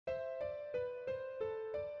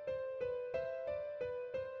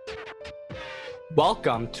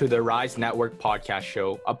Welcome to the Rise Network podcast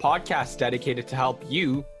show, a podcast dedicated to help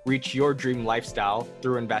you reach your dream lifestyle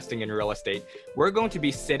through investing in real estate. We're going to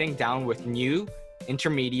be sitting down with new,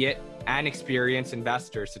 intermediate, and experienced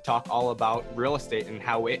investors to talk all about real estate and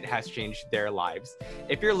how it has changed their lives.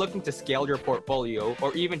 If you're looking to scale your portfolio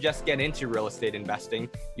or even just get into real estate investing,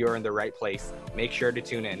 you're in the right place. Make sure to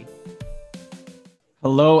tune in.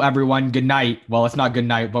 Hello, everyone. Good night. Well, it's not good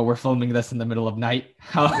night, but we're filming this in the middle of night.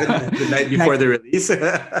 The night before the release.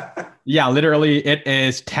 Yeah, literally, it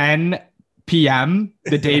is 10 p.m.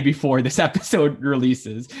 the day before this episode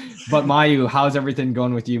releases. But Mayu, how's everything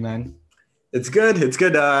going with you, man? It's good. It's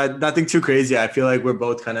good. Nothing too crazy. I feel like we're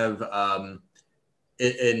both kind of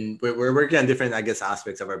we're working on different, I guess,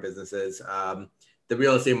 aspects of our businesses. The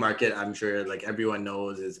real estate market, I'm sure, like everyone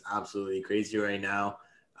knows, is absolutely crazy right now.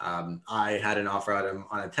 I had an offer out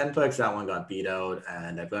on a 10plex. That one got beat out,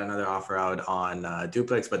 and I've got another offer out on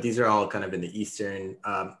duplex. But these are all kind of in the eastern,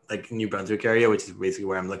 like New Brunswick area, which is basically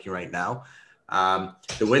where I'm looking right now.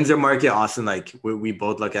 The Windsor market, Austin, like we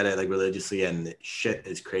both look at it like religiously, and shit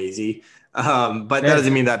is crazy. But that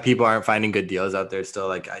doesn't mean that people aren't finding good deals out there still.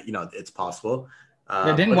 Like, it's possible.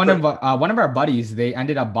 Didn't one of our buddies, they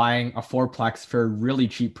ended up buying a fourplex for a really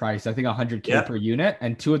cheap price. I think $100K per unit,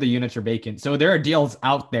 and 2 of the units are vacant. So there are deals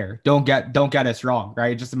out there. Don't get us wrong,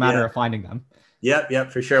 right? It's just a matter of finding them.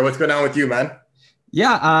 Yep, for sure. What's going on with you, man?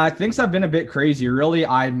 Yeah, things have been a bit crazy. Really,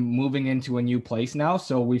 I'm moving into a new place now.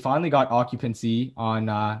 So we finally got occupancy on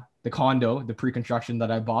the condo, the pre-construction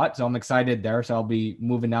that I bought. So I'm excited there. So I'll be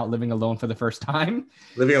moving out, living alone for the first time.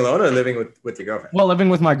 Living alone or living with your girlfriend? Well, living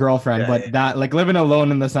with my girlfriend, that like living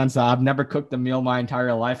alone in the sense that I've never cooked a meal my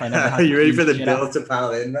entire life. I never had Are you ready for the bills to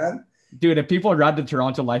pile in, man? Dude, if people read the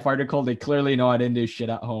Toronto Life article, they clearly know I didn't do shit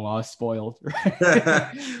at home. I was spoiled.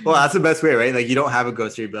 Well, that's the best way, right? Like you don't have a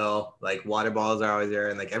grocery bill, like water bottles are always there,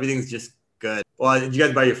 and like everything's just good. Well, did you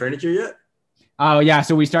guys buy your furniture yet? Oh, yeah.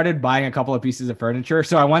 So we started buying a couple of pieces of furniture.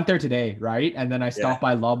 So I went there today, right? And then I stopped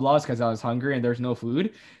by Loblaws because I was hungry and there's no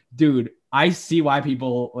food. Dude, I see why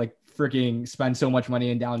people like freaking spend so much money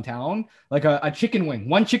in downtown. Like a chicken wing,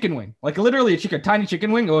 one chicken wing, like literally a tiny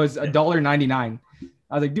chicken wing. It was $1.99.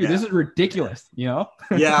 I was like, dude, this is ridiculous, Yeah,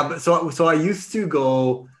 but so I used to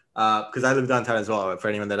go because I live downtown as well, for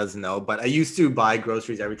anyone that doesn't know, but I used to buy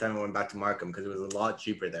groceries every time I went back to Markham because it was a lot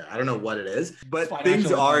cheaper there. I don't know what it is, but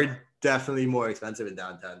things are definitely more expensive in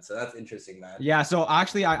downtown. So that's interesting, man. Yeah. So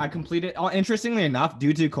actually I completed, interestingly enough,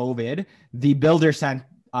 due to COVID, the builder sent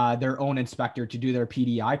their own inspector to do their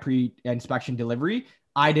PDI, pre-inspection delivery.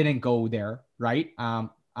 I didn't go there, right?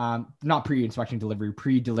 Not pre-inspection delivery,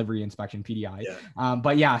 pre-delivery inspection, PDI.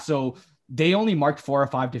 But yeah, so they only marked 4 or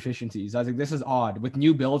 5 deficiencies. I was like, this is odd. With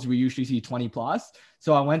new builds, we usually see 20 plus.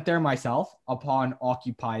 So I went there myself upon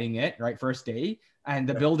occupying it, right? First day. And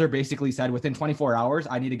the builder basically said within 24 hours,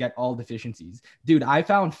 I need to get all deficiencies. Dude, I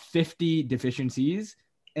found 50 deficiencies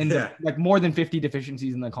like more than 50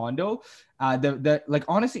 deficiencies in the condo. Like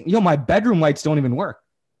honestly, my bedroom lights don't even work.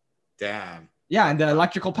 Damn. Yeah, and the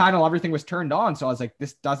electrical panel, everything was turned on. So I was like,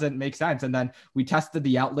 this doesn't make sense. And then we tested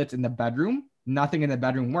the outlets in the bedroom. Nothing in the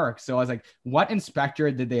bedroom worked. So I was like, what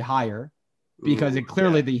inspector did they hire? Because it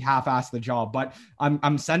clearly they half-assed the job. But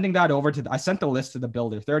I'm sending that over I sent the list to the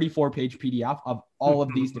builder, 34-page PDF of all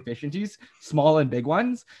of these deficiencies, small and big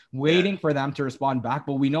ones, waiting for them to respond back.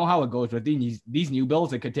 But we know how it goes with these new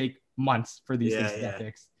builds. It could take months for these things to get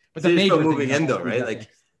fixed. But so the major moving in though, right? Like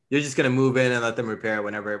you're just gonna move in and let them repair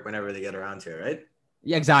whenever they get around to it, right?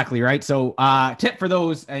 Yeah, exactly, right? So tip for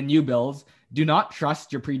those new builds, do not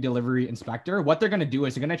trust your pre-delivery inspector. What they're gonna do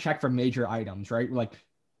is they're gonna check for major items, right? Like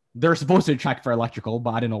they're supposed to check for electrical, but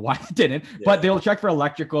I don't know why they didn't. But they'll check for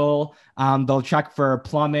electrical. They'll check for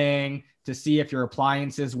plumbing to see if your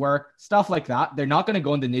appliances work, stuff like that. They're not going to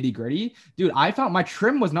go in the nitty gritty. Dude, I found my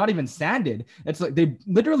trim was not even sanded. It's like they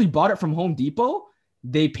literally bought it from Home Depot.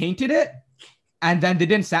 They painted it and then they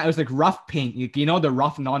didn't sand. It was like rough paint, the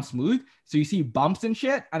rough, non-smooth. So you see bumps and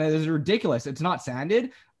shit and it is ridiculous. It's not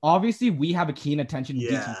sanded. Obviously, we have a keen attention to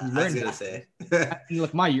detail. I was gonna say.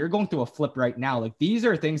 Look, Maya, you're going through a flip right now. Like these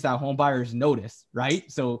are things that home buyers notice,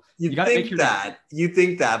 right? So you gotta make sure you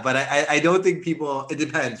think that, but I don't think people. It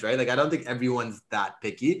depends, right? Like I don't think everyone's that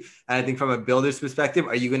picky. And I think from a builder's perspective,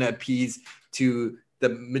 are you gonna appease to the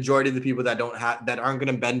majority of the people that aren't going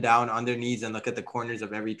to bend down on their knees and look at the corners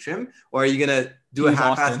of every trim? Or are you going to do a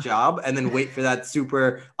half-assed job and then wait for that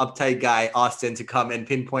super uptight guy, Austin, to come and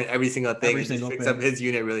pinpoint every single thing and just fix up his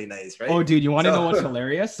unit really nice, right? Oh, dude, you want to know what's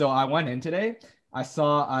hilarious? So I went in today I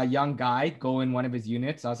saw a young guy go in one of his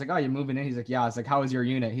units. I was like, "Oh, you're moving in?" He's like, "Yeah." I was like, "How is your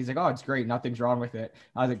unit?" He's like, "Oh, it's great. Nothing's wrong with it."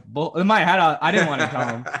 I was like, in my head, I didn't want to tell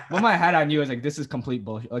him. But in my head, I knew I was like, "This is complete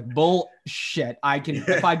bullshit. Like bullshit.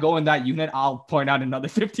 If I go in that unit, I'll point out another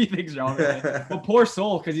 50 things wrong with it." But poor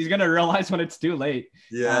soul, because he's gonna realize when it's too late.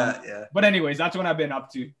 Yeah. But anyways, that's what I've been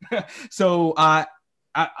up to. So,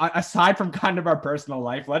 aside from kind of our personal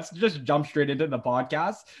life, let's just jump straight into the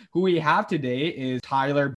podcast. Who we have today is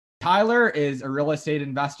Tyler. Tyler is a real estate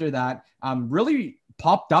investor that really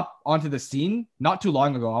popped up onto the scene not too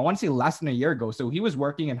long ago. I want to say less than a year ago. So he was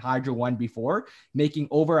working in Hydro One before, making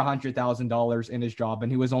over $100,000 in his job.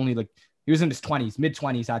 And he was only he was in his 20s, mid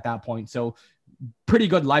 20s at that point. So pretty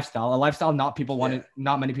good lifestyle, a lifestyle not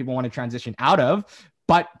many people want to transition out of.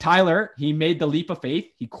 But Tyler, he made the leap of faith.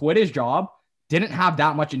 He quit his job, didn't have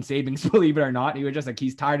that much in savings, believe it or not. He was just like,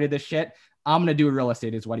 he's tired of this shit. I'm going to do real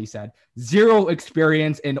estate is what he said. Zero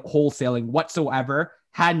experience in wholesaling whatsoever,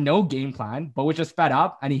 had no game plan, but was just fed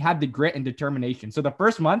up. And he had the grit and determination. So the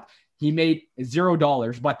first month he made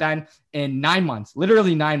 $0, but then in 9 months,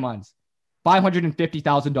 literally 9 months,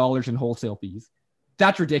 $550,000 in wholesale fees.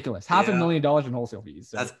 That's ridiculous. $500,000 in wholesale fees.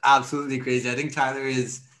 So. That's absolutely crazy. I think Tyler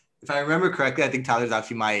is, if I remember correctly, I think Tyler's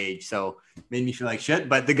actually my age. So made me feel like shit,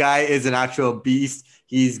 but the guy is an actual beast.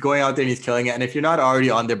 He's going out there and he's killing it. And if you're not already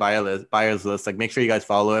on their buyers list, like make sure you guys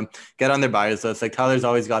follow him, get on their buyers list. Like Tyler's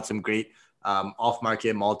always got some great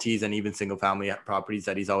off-market multis and even single family properties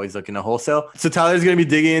that he's always looking to wholesale. So Tyler's going to be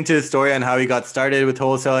digging into his story on how he got started with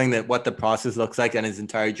wholesaling, that what the process looks like and his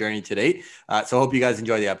entire journey to date. So I hope you guys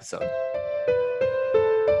enjoy the episode.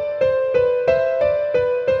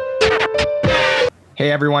 Hey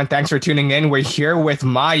everyone, thanks for tuning in. We're here with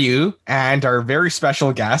Mayu and our very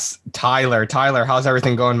special guest, Tyler. Tyler, how's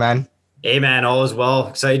everything going, man? Hey man, all is well.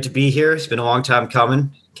 Excited to be here. It's been a long time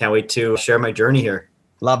coming. Can't wait to share my journey here.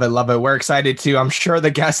 Love it, love it. We're excited too. I'm sure the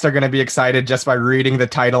guests are going to be excited just by reading the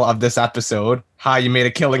title of this episode, How You Made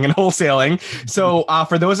a Killing in Wholesaling. So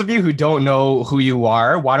for those of you who don't know who you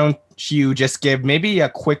are, why don't you just give maybe a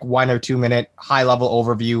quick 1 or 2 minute high level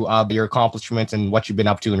overview of your accomplishments and what you've been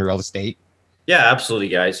up to in real estate? Yeah, absolutely,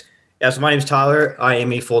 guys. Yeah, so my name is Tyler. I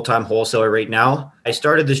am a full-time wholesaler right now. I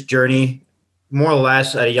started this journey more or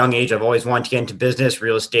less at a young age. I've always wanted to get into business,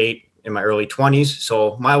 real estate in my early 20s.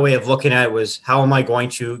 So my way of looking at it was, how am I going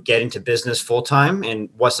to get into business full-time and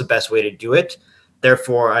what's the best way to do it?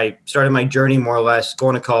 Therefore, I started my journey more or less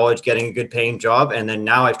going to college, getting a good paying job. And then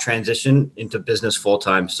now I've transitioned into business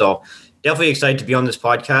full-time. So definitely excited to be on this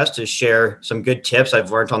podcast to share some good tips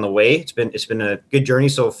I've learned on the way. It's been a good journey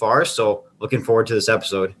so far. So looking forward to this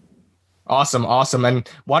episode. Awesome. And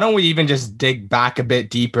why don't we even just dig back a bit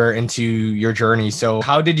deeper into your journey? So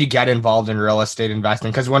how did you get involved in real estate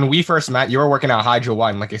investing? Because when we first met, you were working at Hydro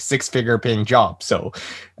One, like a 6-figure paying job. So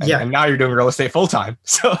and now you're doing real estate full time.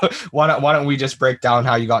 So why don't we just break down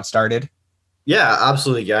how you got started? Yeah,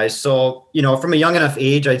 absolutely, guys. So, from a young enough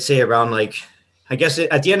age, I'd say around I guess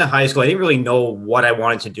at the end of high school, I didn't really know what I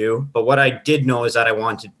wanted to do, but what I did know is that I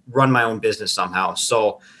wanted to run my own business somehow.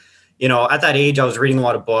 So, at that age, I was reading a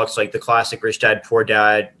lot of books, like the classic Rich Dad, Poor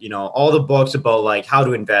Dad, all the books about like how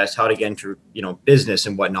to invest, how to get into, business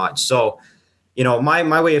and whatnot. So,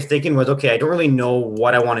 my way of thinking was, okay, I don't really know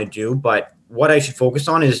what I want to do, but what I should focus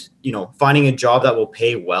on is, finding a job that will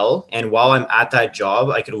pay well. And while I'm at that job,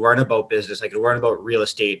 I could learn about business. I could learn about real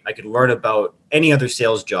estate. I could learn about any other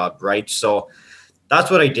sales job, right? So that's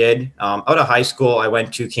what I did. Out of high school, I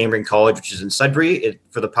went to Cambrian College, which is in Sudbury,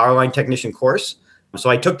 for the Powerline Technician course. So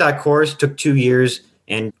I took that course, took 2 years,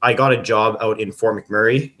 and I got a job out in Fort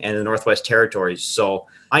McMurray and the Northwest Territories. So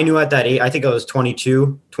I knew at that age, I think I was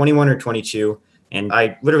 21 or 22, and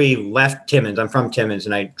I literally left Timmins. I'm from Timmins,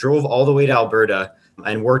 and I drove all the way to Alberta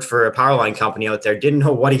and worked for a Powerline company out there. Didn't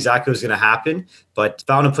know what exactly was going to happen, but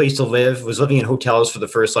found a place to live, was living in hotels for the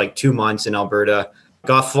first 2 months in Alberta.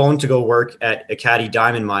 Got flown to go work at Ekati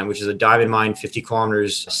Diamond Mine, which is a diamond mine 50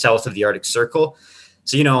 kilometers south of the Arctic Circle.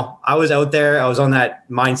 So, I was out there. I was on that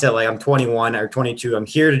mindset, I'm 21 or 22. I'm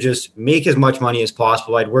here to just make as much money as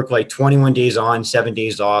possible. I'd work 21 days on, 7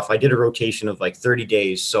 days off. I did a rotation of 30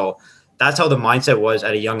 days. So that's how the mindset was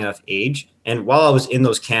at a young enough age. And while I was in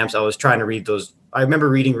those camps, I was trying to read those. I remember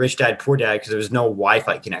reading Rich Dad, Poor Dad because there was no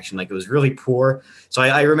Wi-Fi connection. It was really poor. So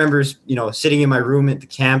I remember, sitting in my room at the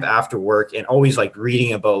camp after work and always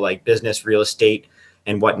reading about business, real estate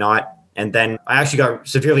and whatnot. And then I actually got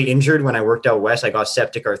severely injured when I worked out west. I got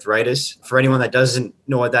septic arthritis. For anyone that doesn't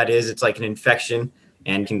know what that is, it's an infection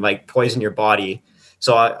and can poison your body.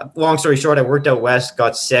 So long story short, I worked out west,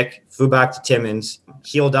 got sick, flew back to Timmins,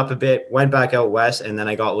 healed up a bit, went back out west, and then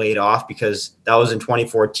I got laid off because that was in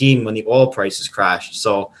 2014 when the oil prices crashed.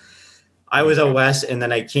 So I was out west, and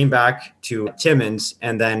then I came back to Timmins,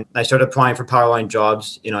 and then I started applying for power line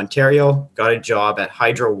jobs in Ontario. Got a job at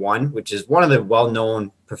Hydro One, which is one of the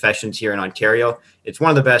well-known professions here in Ontario. It's one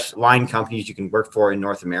of the best line companies you can work for in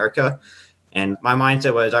North America. And my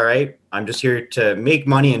mindset was, all right, I'm just here to make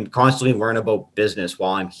money and constantly learn about business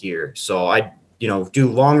while I'm here. So I, do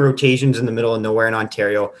long rotations in the middle of nowhere in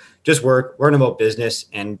Ontario, just learn about business.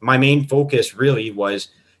 And my main focus really was,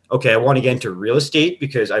 okay, I want to get into real estate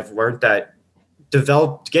because I've learned that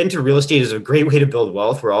get into real estate is a great way to build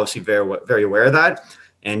wealth. We're obviously very, very aware of that.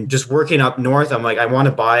 And just working up north, I'm like, I want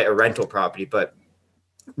to buy a rental property, but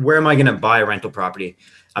where am I going to buy a rental property?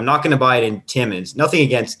 I'm not going to buy it in Timmins. Nothing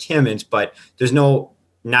against Timmins, but there's no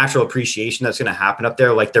natural appreciation that's going to happen up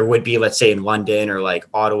there like there would be, let's say, in London or like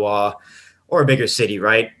Ottawa or a bigger city,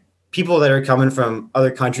 right? People that are coming from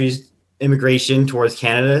other countries, immigration towards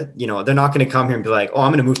Canada, they're not going to come here and be like, oh,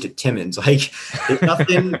 I'm going to move to Timmins. Like, there's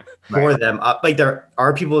nothing for them. Like, there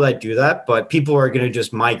are people that do that, but people are going to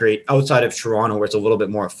just migrate outside of Toronto where it's a little bit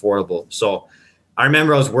more affordable. So I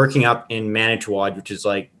remember I was working up in Manitowoc, which is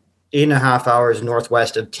like 8.5 hours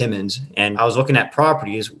northwest of Timmins. And I was looking at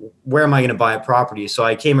properties. Where am I going to buy a property? So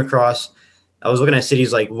I was looking at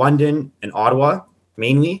cities like London and Ottawa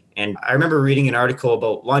mainly. And I remember reading an article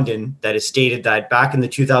about London that has stated that back in the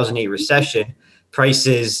 2008 recession,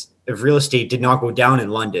 prices of real estate did not go down in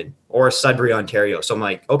London or Sudbury, Ontario. So I'm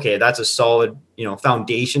like, okay, that's a solid,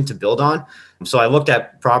 foundation to build on. So I looked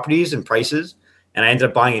at properties and prices and I ended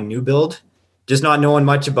up buying a new build. Just not knowing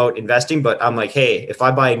much about investing, but I'm like, hey, if I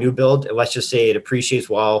buy a new build, let's just say it appreciates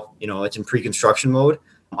while, it's in pre-construction mode.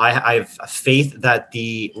 I have faith that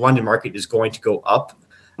the London market is going to go up.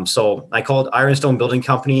 So I called Ironstone Building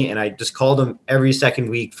Company and I just called them every second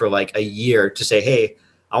week for like a year to say, hey,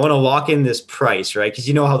 I want to lock in this price, right? Because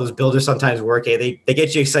you know how those builders sometimes work. Hey, they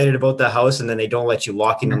get you excited about the house and then they don't let you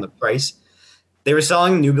lock in on the price. They were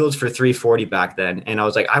selling new builds for $340 back then. And I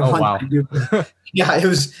was like, wow. Yeah, it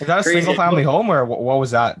was. Is that a single family home or what was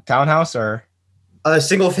that? Townhouse or? A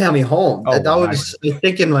single family home. Oh, that was, I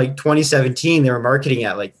think in like 2017, they were marketing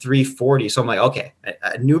at like $340. So I'm like, okay,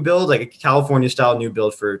 a new build, like a California style new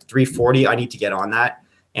build for $340. I need to get on that.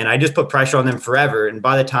 And I just put pressure on them forever. And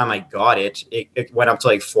by the time I got it, it went up to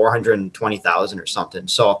like 420,000 or something.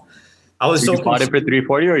 So I was You bought it for $340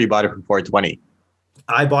 or you bought it for $420?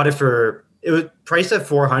 I bought it was priced at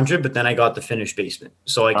 $400, but then I got the finished basement.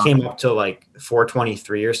 So I came up to like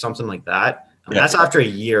 $423 or something like that. That's after a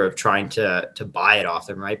year of trying to buy it off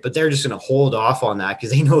them, right? But they're just going to hold off on that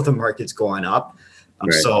because they know the market's going up.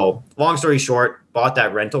 Right. So long story short, bought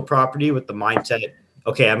that rental property with the mindset,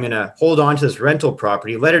 okay, I'm going to hold on to this rental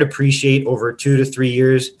property, let it appreciate over 2 to 3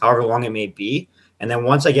 years, however long it may be. And then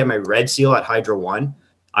once I get my red seal at Hydro One,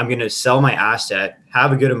 I'm going to sell my asset,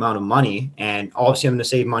 have a good amount of money, and obviously I'm going to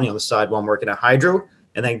save money on the side while I'm working at Hydro,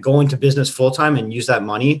 and then go into business full-time and use that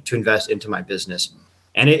money to invest into my business.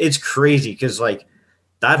 And it's crazy because like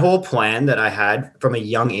that whole plan that I had from a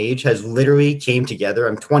young age has literally came together.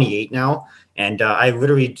 I'm 28 now, and I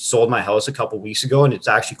literally sold my house a couple of weeks ago, and it's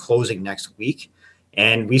actually closing next week.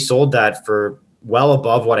 And we sold that for well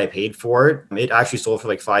above what I paid for it. It actually sold for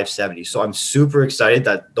like $570. So I'm super excited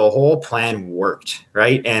that the whole plan worked,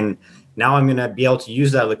 right? And now I'm going to be able to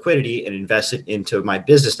use that liquidity and invest it into my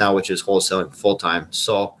business now, which is wholesaling full-time.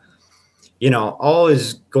 So, all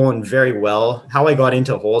is going very well. How I got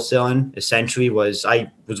into wholesaling essentially was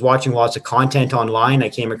I was watching lots of content online. I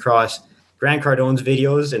came across Grant Cardone's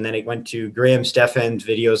videos, and then it went to Graham Stephan's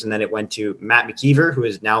videos, and then it went to Matt McKeever, who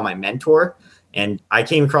is now my mentor. And I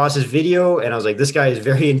came across his video and I was like, this guy is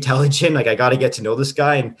very intelligent. Like, I got to get to know this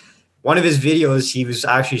guy. And one of his videos, he was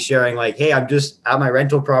actually sharing like, hey, I'm just at my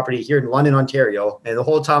rental property here in London, Ontario. And the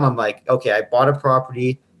whole time I'm like, okay, I bought a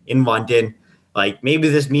property in London. Like, maybe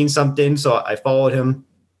this means something. So I followed him.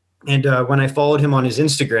 And when I followed him on his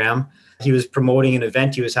Instagram, he was promoting an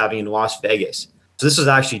event he was having in Las Vegas. So this was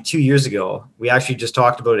actually 2 years ago. We actually just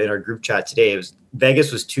talked about it in our group chat today.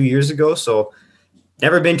 Vegas was 2 years ago. So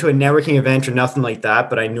never been to a networking event or nothing like that,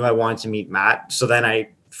 but I knew I wanted to meet Matt. So then I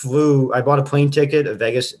bought a plane ticket, a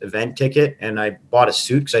Vegas event ticket, and I bought a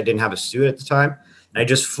suit because I didn't have a suit at the time. And I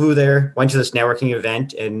just flew there, went to this networking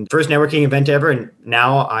event, and first networking event ever. And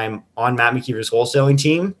now I'm on Matt McKeever's wholesaling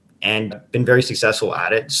team and been very successful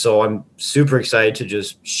at it. So I'm super excited to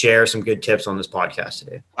just share some good tips on this podcast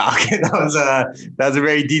today. Okay, that was a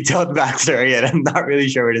very detailed backstory, and I'm not really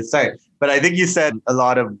sure where to start. But I think you said a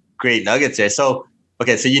lot of great nuggets there. So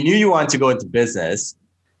you knew you wanted to go into business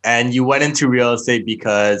and you went into real estate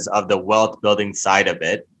because of the wealth building side of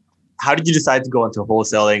it. How did you decide to go into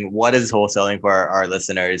wholesaling? What is wholesaling for our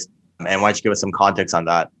listeners? And why don't you give us some context on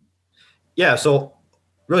that? Yeah. So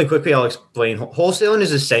Really quickly, I'll explain. Wholesaling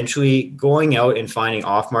is essentially going out and finding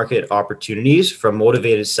off-market opportunities from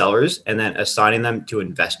motivated sellers and then assigning them to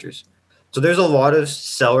investors. So there's a lot of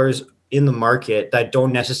sellers in the market that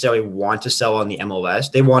don't necessarily want to sell on the MLS.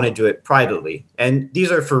 They want to do it privately. And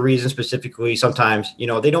these are for reasons specifically. Sometimes,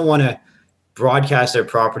 they don't want to broadcast their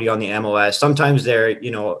property on the MLS. Sometimes they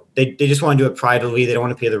just want to do it privately. They don't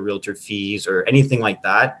want to pay the realtor fees or anything like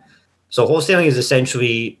that. So wholesaling is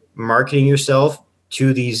essentially marketing yourself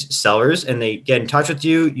to these sellers, and they get in touch with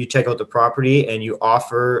you. You check out the property and you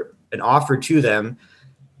offer an offer to them.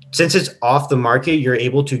 Since it's off the market, you're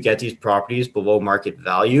able to get these properties below market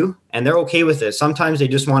value, and they're okay with it. Sometimes they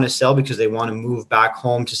just want to sell because they want to move back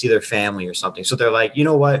home to see their family or something. So they're like, you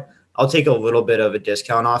know what? I'll take a little bit of a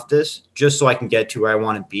discount off this just so I can get to where I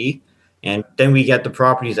want to be. And then we get the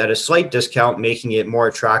properties at a slight discount, making it more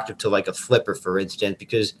attractive to like a flipper, for instance,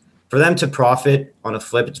 because for them to profit on a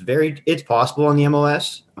flip, it's possible on the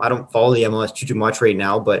MLS. I don't follow the MLS too much right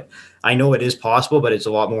now, but I know it is possible, but it's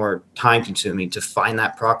a lot more time consuming to find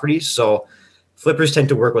that property. So flippers tend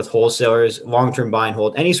to work with wholesalers, long-term buy and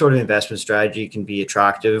hold. Any sort of investment strategy can be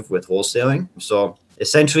attractive with wholesaling. So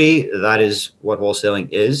essentially that is what wholesaling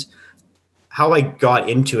is. How I got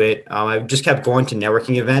into it, I just kept going to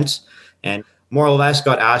networking events and more or less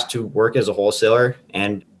got asked to work as a wholesaler.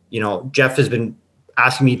 And, Jeff has been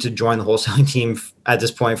asking me to join the wholesaling team at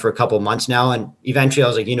this point for a couple of months now. And eventually I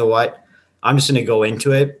was like, you know what, I'm just going to go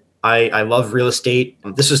into it. I love real estate.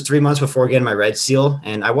 This was 3 months before getting my red seal.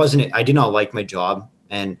 And I did not like my job,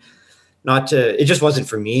 and it just wasn't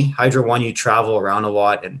for me. Hydro One, you travel around a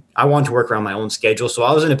lot, and I wanted to work around my own schedule. So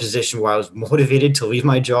I was in a position where I was motivated to leave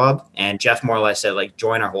my job. And Jeff more or less said, like,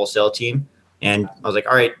 join our wholesale team. And I was like,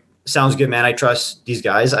 all right, sounds good, man. I trust these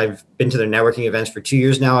guys. I've been to their networking events for 2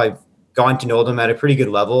 years now. I've gotten to know them at a pretty good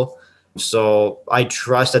level. So I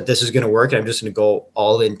trust that this is going to work, and I'm just going to go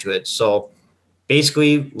all into it. So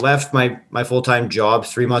basically left my full-time job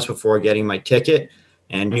 3 months before getting my ticket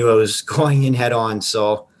and knew I was going in head on.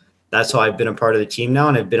 So that's how I've been a part of the team now.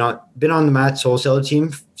 And I've been on the Matt's wholesaler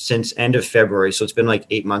team since end of February. So it's been like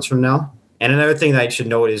 8 months from now. And another thing that I should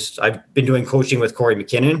note is I've been doing coaching with Corey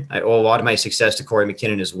McKinnon. I owe a lot of my success to Corey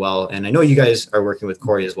McKinnon as well. And I know you guys are working with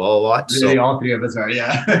Corey as well a lot. Really, so all three of us are,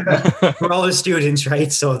 yeah. we're all the students,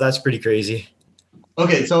 right? So that's pretty crazy.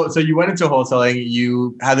 Okay, so you went into wholesaling.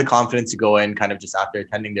 You had the confidence to go in kind of just after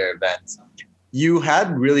attending their events. You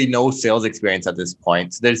had really no sales experience at this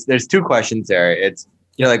point. So there's two questions there. It's,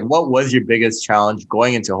 like, what was your biggest challenge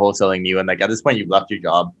going into wholesaling new? And like at this point, you've left your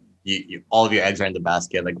job. You all of your eggs are in the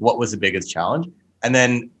basket. Like, what was the biggest challenge? And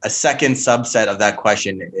then a second subset of that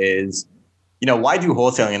question is, why do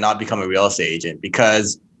wholesaling and not become a real estate agent?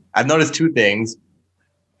 Because I've noticed two things.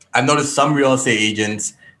 I've noticed some real estate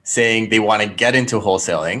agents saying they want to get into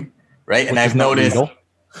wholesaling, right? And I've noticed,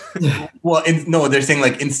 they're saying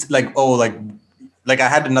like I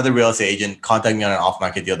had another real estate agent contact me on an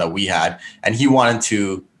off-market deal that we had, and he wanted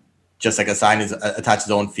to just like attach his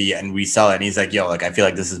own fee and resell it. And he's like, yo, like, I feel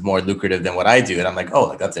like this is more lucrative than what I do. And I'm like, oh,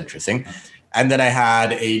 like, that's interesting. And then I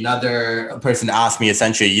had another person ask me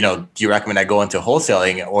essentially, do you recommend I go into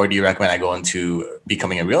wholesaling or do you recommend I go into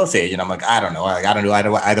becoming a real estate agent? I'm like, I don't know. Like, I don't do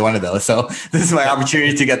either one of those. So this is my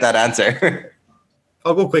opportunity to get that answer.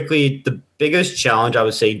 I'll go quickly. The biggest challenge I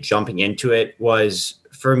would say jumping into it was,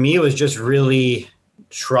 for me, it was just really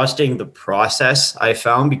trusting the process I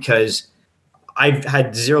found, because I've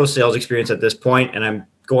had zero sales experience at this point and I'm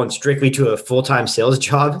going strictly to a full-time sales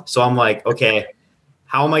job. So I'm like, okay,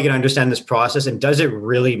 how am I going to understand this process? And does it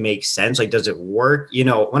really make sense? Like, does it work? In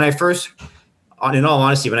all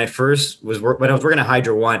honesty, when I was working at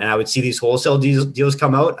Hydro One and I would see these wholesale deals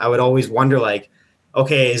come out, I would always wonder, like,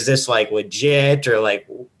 okay, is this like legit, or like,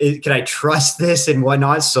 can I trust this and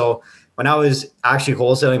whatnot? So when I was actually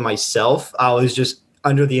wholesaling myself, I was just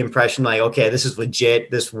under the impression like, okay, this is legit,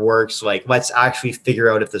 this works. Like, let's actually figure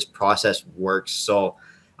out if this process works. So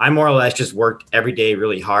I more or less just worked every day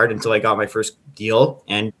really hard until I got my first deal,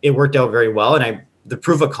 and it worked out very well. And the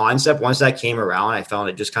proof of concept, once that came around, I found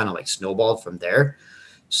it just kind of like snowballed from there.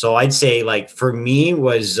 So I'd say, like, for me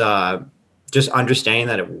was just understanding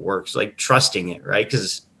that it works, like trusting it, right?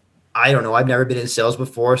 Because I don't know, I've never been in sales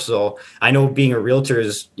before. So I know being a realtor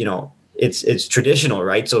is, it's traditional,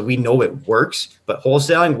 right? So we know it works, but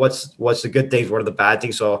wholesaling, what's the good things? What are the bad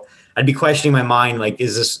things? So I'd be questioning my mind, like,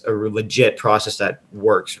 is this a legit process that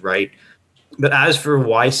works, right? But as for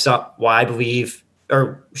why I believe,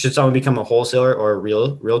 or should someone become a wholesaler or a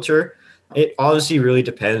realtor, it obviously really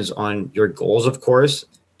depends on your goals, of course.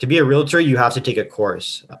 To be a realtor, you have to take a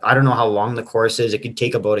course. I don't know how long the course is. It could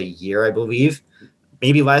take about a year, I believe,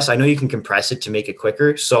 maybe less. I know you can compress it to make it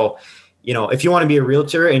quicker. So if you want to be a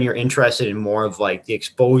realtor and you're interested in more of like the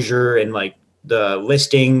exposure and like the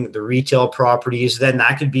listing, the retail properties, then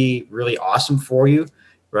that could be really awesome for you,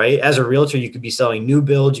 right? As a realtor, you could be selling new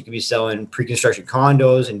builds, you could be selling pre-construction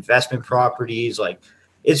condos, investment properties, like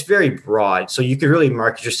it's very broad. So you could really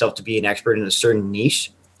market yourself to be an expert in a certain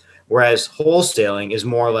niche. Whereas wholesaling is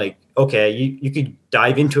more like, okay, you could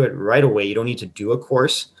dive into it right away. You don't need to do a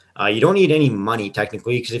course. You don't need any money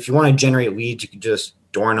technically, because if you want to generate leads, you could just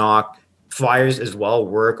door knock. Flyers as well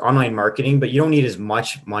work, online marketing, but you don't need as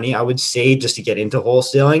much money, I would say, just to get into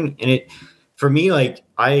wholesaling. And for me, like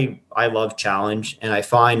I love challenge, and I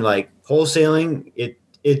find like wholesaling,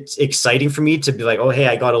 it's exciting for me to be like, oh, hey,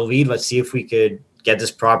 I got a lead. Let's see if we could get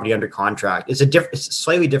this property under contract. It's a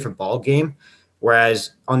slightly different ball game.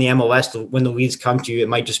 Whereas on the MLS, when the leads come to you, it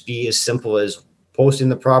might just be as simple as posting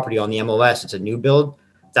the property on the MLS. It's a new build.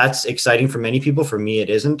 That's exciting for many people. For me, it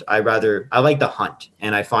isn't. I like the hunt,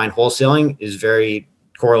 and I find wholesaling is very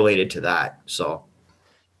correlated to that. So,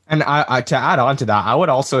 and I to add on to that, I would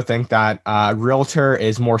also think that realtor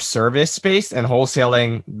is more service based, and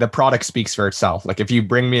wholesaling, the product speaks for itself. Like if you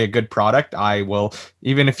bring me a good product, I will,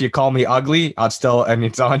 even if you call me ugly, I'd still, and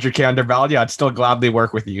it's 100K undervalue, I'd still gladly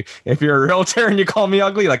work with you. If you're a realtor and you call me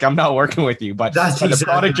ugly, like I'm not working with you. But the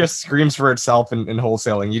product just screams for itself in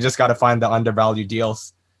wholesaling. You just got to find the undervalued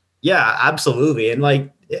deals. Yeah, absolutely. And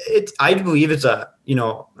like I believe it's a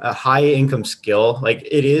high income skill. Like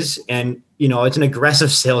it is. And, it's an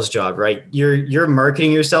aggressive sales job, right? You're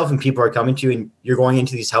marketing yourself and people are coming to you and you're going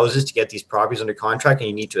into these houses to get these properties under contract and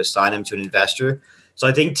you need to assign them to an investor. So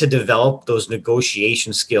I think to develop those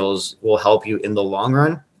negotiation skills will help you in the long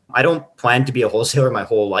run. I don't plan to be a wholesaler my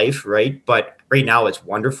whole life, right? But right now it's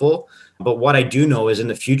wonderful. But what I do know is in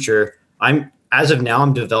the future, as of now,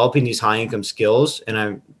 I'm developing these high income skills and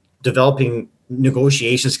I'm developing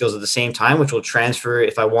negotiation skills at the same time, which will transfer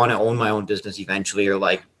if I want to own my own business eventually, or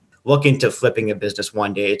like look into flipping a business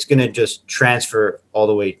one day. It's going to just transfer all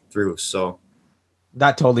the way through. So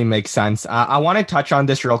that totally makes sense. I want to touch on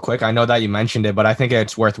this real quick. I know that you mentioned it, but I think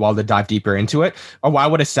it's worthwhile to dive deeper into it. Or why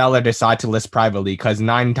would a seller decide to list privately? Because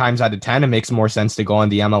 9 times out of 10, it makes more sense to go on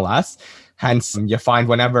the MLS. Hence, you find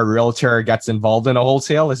whenever a realtor gets involved in a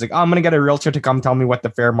wholesale, it's like, oh, I'm going to get a realtor to come tell me what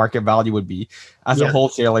the fair market value would be. As a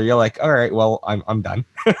wholesaler, you're like, all right, well, I'm done.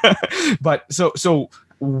 But so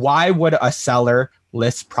why would a seller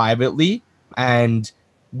list privately? And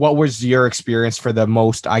what was your experience for the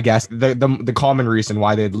most, I guess, the common reason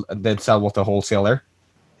why they'd sell with a wholesaler?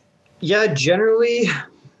 Yeah, generally,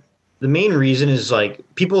 the main reason is like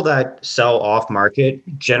people that sell off market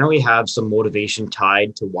generally have some motivation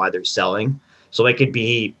tied to why they're selling. So it could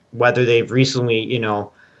be whether they've recently,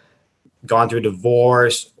 gone through a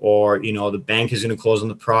divorce, or, the bank is going to close on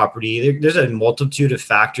the property. There's a multitude of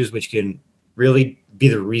factors which can really be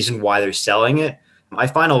the reason why they're selling it. I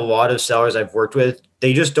find a lot of sellers I've worked with,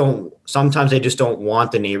 sometimes they just don't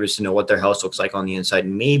want the neighbors to know what their house looks like on the inside.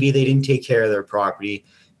 Maybe they didn't take care of their property.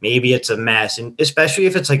 Maybe it's a mess. And especially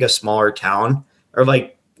if it's like a smaller town, or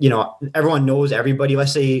like, everyone knows everybody.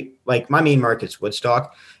 Let's say like my main market's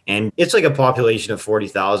Woodstock, and it's like a population of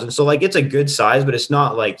 40,000. So like it's a good size, but it's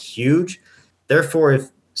not like huge. Therefore, if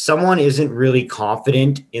someone isn't really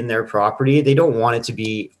confident in their property, they don't want it to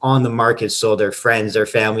be on the market so their friends, their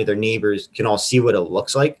family, their neighbors can all see what it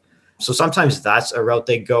looks like. So sometimes that's a route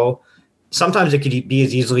they go. Sometimes it could be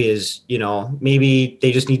as easily as, maybe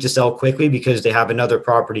they just need to sell quickly because they have another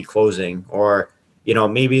property closing, or,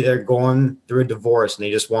 maybe they're going through a divorce and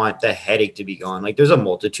they just want the headache to be gone. Like there's a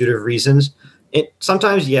multitude of reasons.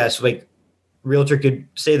 Sometimes, yes, like realtor could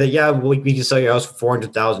say that, yeah, we can sell your house for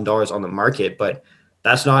 $400,000 on the market, but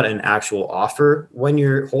that's not an actual offer. When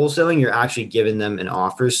you're wholesaling, you're actually giving them an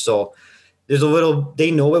offer. So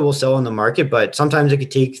they know it will sell on the market, but sometimes it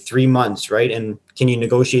could take 3 months, right? And can you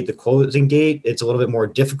negotiate the closing date? It's a little bit more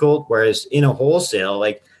difficult. Whereas in a wholesale,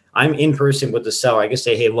 like I'm in person with the seller, I can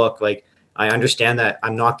say, hey, look, like I understand that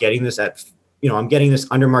I'm not getting this I'm getting this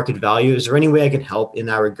under market value. Is there any way I can help in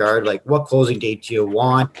that regard? Like what closing date do you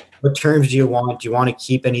want? What terms do you want? Do you want to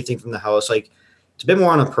keep anything from the house? Like it's a bit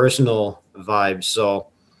more on a personal vibe. So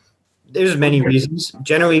there's many reasons.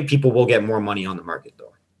 Generally, people will get more money on the market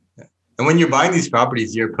though. And when you're buying these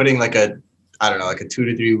properties, you're putting like a 2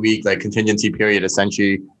 to 3 week like contingency period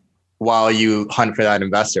essentially while you hunt for that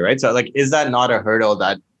investor, right? So like, is that not a hurdle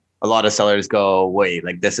that a lot of sellers go, wait,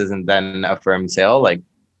 like this isn't then a firm sale? Like,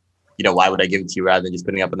 why would I give it to you rather than just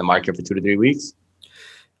putting it up in the market for 2 to 3 weeks?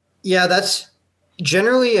 Yeah, that's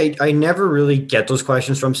generally, I never really get those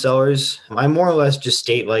questions from sellers. I more or less just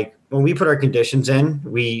state like when we put our conditions in,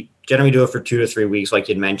 we generally do it for 2 to 3 weeks, like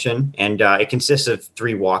you'd mentioned, and it consists of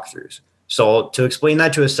 3 walkthroughs. So to explain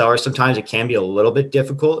that to a seller, sometimes it can be a little bit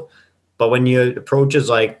difficult. But when you approach is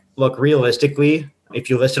like, look, realistically, if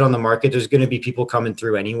you list it on the market, there's going to be people coming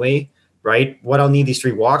through anyway, right? What I'll need these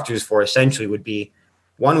 3 walkthroughs for essentially would be,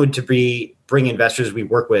 one would to be bring investors we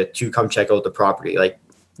work with to come check out the property. Like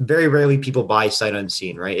very rarely people buy sight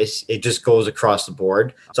unseen, right? It just goes across the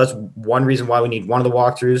board. So that's one reason why we need one of the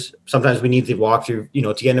walkthroughs. Sometimes we need the walkthrough,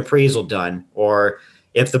 to get an appraisal done, or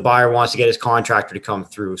if the buyer wants to get his contractor to come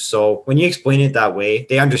through. So when you explain it that way,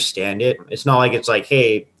 they understand it. It's not like it's like,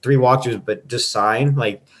 hey, 3 walkthroughs, but just sign.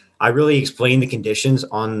 Like I really explain the conditions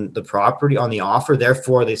on the property, on the offer.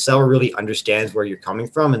 Therefore, the seller really understands where you're coming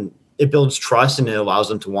from, and it builds trust and it allows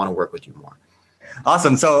them to want to work with you more.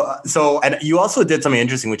 Awesome. So, and you also did something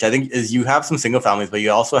interesting, which I think is you have some single families, but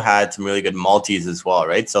you also had some really good multis as well,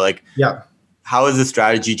 right? So like, yeah. How has the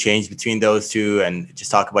strategy changed between the two? And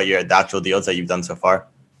just talk about the actual deals that you've done so far.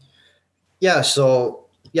 Yeah. So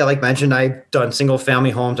yeah, like mentioned, I've done single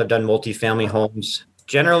family homes. I've done multifamily homes.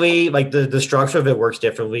 Generally, like the structure of it works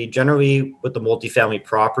differently. Generally with the multifamily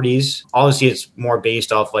properties, obviously it's more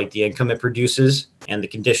based off like the income it produces, and the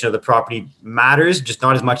condition of the property matters, just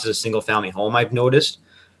not as much as a single family home, I've noticed.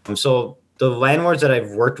 So the landlords that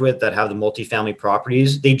I've worked with that have the multifamily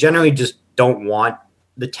properties, they generally just don't want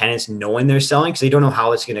the tenants knowing they're selling because they don't know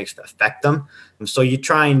how it's going to affect them. And so you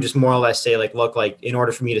try and just more or less say like, look, like in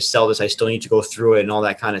order for me to sell this, I still need to go through it and all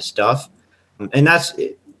that kind of stuff. And that's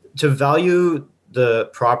to value the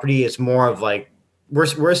property. It's more of like,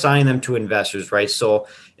 we're assigning them to investors, right? So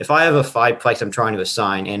if I have a 5-plex I'm trying to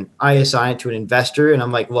assign and I assign it to an investor and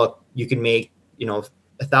I'm like, look, you can make,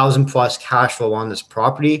 1,000 plus cash flow on this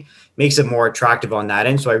property, makes it more attractive on that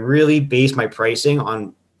end. So I really base my pricing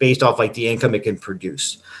on based off like the income it can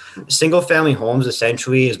produce. Single family homes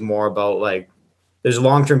essentially is more about like, there's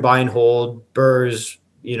long-term buy and hold, BRRRRs,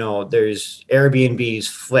 there's Airbnbs,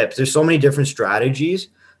 flips. There's so many different strategies.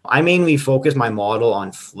 I mainly focus my model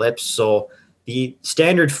on flips. So the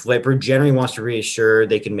standard flipper generally wants to reassure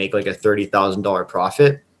they can make like a $30,000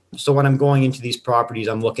 profit. So when I'm going into these properties,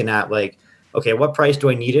 I'm looking at like, okay, what price do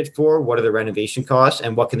I need it for? What are the renovation costs?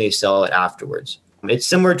 And what can they sell it afterwards? It's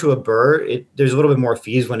similar to a BRRRR. There's a little bit more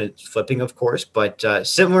fees when it's flipping, of course, but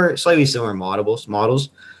slightly similar models.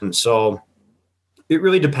 So it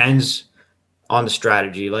really depends on the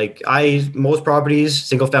strategy. Like most properties,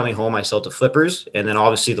 single family home, I sell to flippers. And then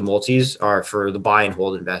obviously the multis are for the buy and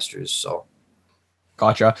hold investors. So.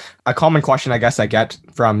 Gotcha. A common question I guess I get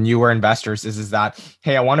from newer investors is that,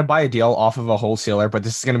 hey, I want to buy a deal off of a wholesaler, but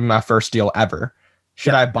this is going to be my first deal ever.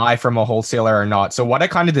 Should I buy from a wholesaler or not? So what are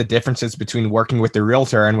kind of the differences between working with the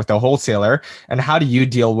realtor and with the wholesaler? And how do you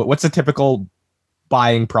deal with, what's the typical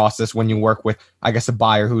buying process when you work with, I guess, a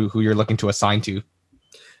buyer who you're looking to assign to?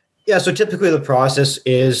 Yeah. So typically the process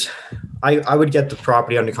is I would get the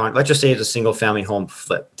property under contract. Let's just say it's a single family home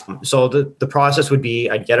flip. So the process would be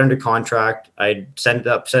I'd get under contract. I'd send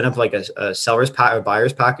up like a seller's or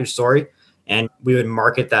buyer's package, and we would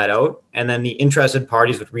market that out. And then the interested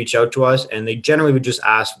parties would reach out to us and they generally would just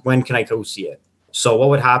ask, when can I go see it? So what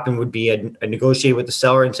would happen would be I'd negotiate with the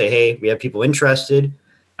seller and say, hey, we have people interested.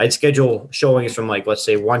 I'd schedule showings from like, let's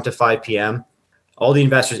say 1 to 5 p.m. All the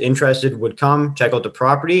investors interested would come check out the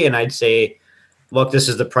property. And I'd say, look, this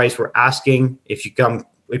is the price we're asking. If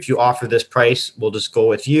you offer this price, we'll just go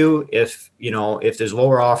with you. If there's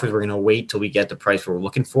lower offers, we're going to wait till we get the price we're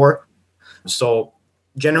looking for. So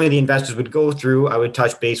generally the investors would go through, I would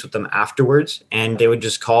touch base with them afterwards and they would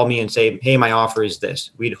just call me and say, hey, my offer is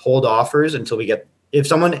this. We'd hold offers until we get, if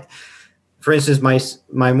someone, for instance,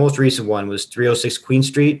 my most recent one was 306 Queen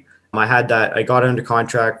Street. I got under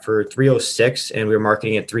contract for 306 and we were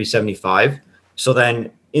marketing at 375. So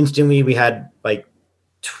then instantly we had I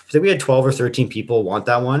think we had 12 or 13 people want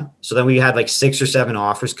that one. So then we had like 6 or 7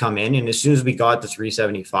 offers come in. And as soon as we got the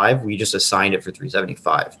 375, we just assigned it for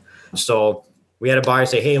 375. So we had a buyer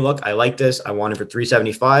say, hey, look, I like this. I want it for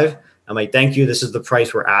 375. I'm like, thank you. This is the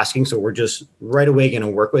price we're asking. So we're just right away going to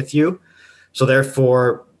work with you. So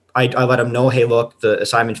therefore, I let them know, hey, look, the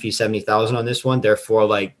assignment fee is 70,000 on this one. Therefore,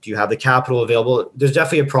 do you have the capital available? There's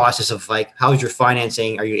definitely a process of how's your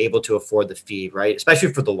financing? Are you able to afford the fee, right?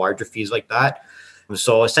 Especially for the larger fees like that.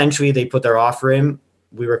 So essentially, they put their offer in.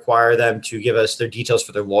 We require them to give us their details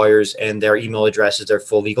for their lawyers and their email addresses, their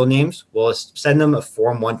full legal names. We'll send them a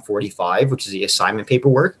Form 145, which is the assignment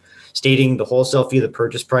paperwork, stating the wholesale fee, the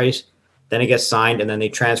purchase price. Then it gets signed, and then they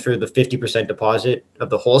transfer the 50% deposit of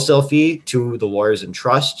the wholesale fee to the lawyers in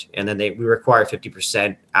trust. And then we require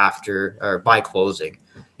 50% after or by closing.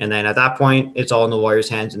 And then at that point, it's all in the lawyer's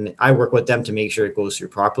hands. And I work with them to make sure it goes through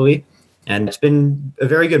properly. And it's been a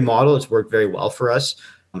very good model. It's worked very well for us.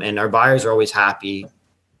 And our buyers are always happy.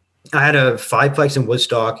 I had a fiveplex in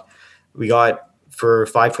Woodstock. We got for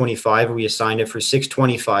 525. We assigned it for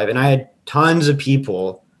 625, and I had tons of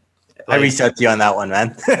people. I reached out to you on that one,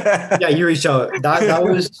 man. Yeah, you reached out. That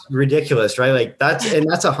was ridiculous, right? Like that's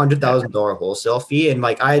 $100,000 wholesale fee, and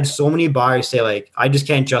like I had so many buyers say like I just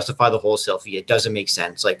can't justify the wholesale fee. It doesn't make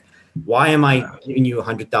sense. Like, why am I giving you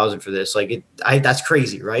 100,000 for this? Like, that's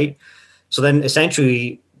crazy, right? So then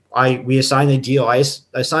essentially, we assigned the deal. I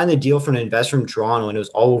signed the deal for an investor from Toronto, and it was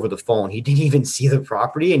all over the phone. He didn't even see the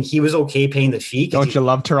property, and he was okay paying the fee. Don't you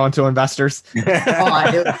love Toronto investors?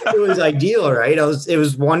 It was ideal, right? It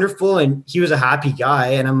was wonderful, and he was a happy guy.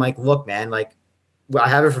 And I'm like, look, man, like I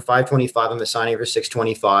have it for 525. I'm assigning it for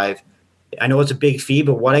 625. I know it's a big fee,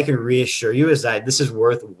 but what I can reassure you is that this is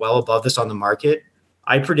worth well above this on the market.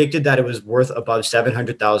 I predicted that it was worth above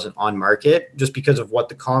 700,000 on market just because of what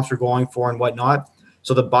the comps were going for and whatnot.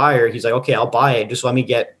 So the buyer, he's like, okay, I'll buy it. Just let me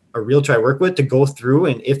get a realtor I work with to go through.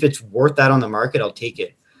 And if it's worth that on the market, I'll take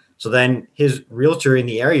it. So then his realtor in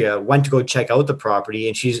the area went to go check out the property,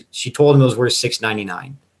 and she told him it was worth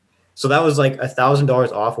 $699. So that was like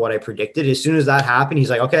 $1,000 off what I predicted. As soon as that happened, he's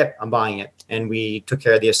like, okay, I'm buying it. And we took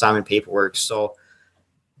care of the assignment paperwork. So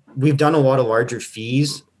we've done a lot of larger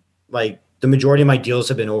fees. Like the majority of my deals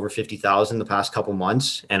have been over 50,000 the past couple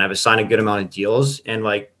months, and I've assigned a good amount of deals. And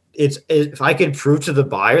like, if I could prove to the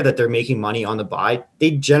buyer that they're making money on the buy,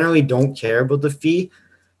 they generally don't care about the fee.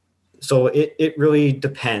 So it really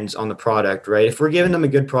depends on the product, right? If we're giving them a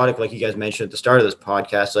good product, like you guys mentioned at the start of this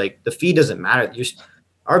podcast, like the fee doesn't matter.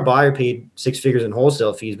 Our buyer paid 6 figures in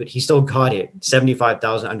wholesale fees, but he still got it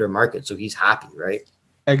 75,000 under market. So he's happy, right?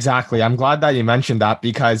 Exactly. I'm glad that you mentioned that,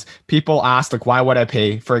 because people ask, like, why would I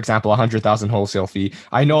pay, for example, 100,000 wholesale fee?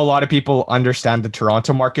 I know a lot of people understand the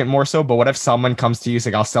Toronto market more so, but what if someone comes to you,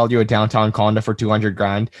 like, I'll sell you a downtown condo for 200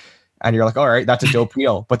 grand. And you're like, all right, that's a dope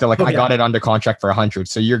deal. But they're like, I got it under contract for 100.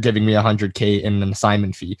 So you're giving me 100K in an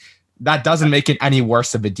assignment fee. That doesn't make it any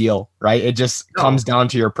worse of a deal, right? It just comes down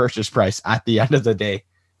to your purchase price at the end of the day.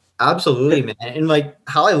 Absolutely, man. And like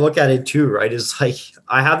how I look at it too, right, is like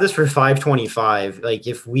I have this for 525. Like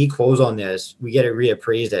if we close on this, we get it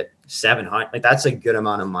reappraised at 700. Like that's a good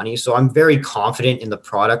amount of money. So I'm very confident in the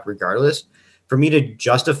product regardless. For me to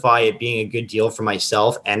justify it being a good deal for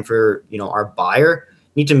myself and for, our buyer,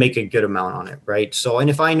 need to make a good amount on it, right? So,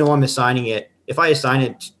 and if I know I'm assigning it, if I assign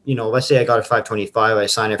it, let's say I got a 525, I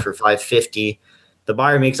assign it for 550, the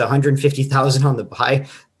buyer makes 150,000 on the buy.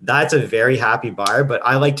 That's a very happy buyer, but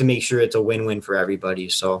I like to make sure it's a win-win for everybody.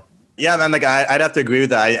 So yeah, man, like I'd have to agree with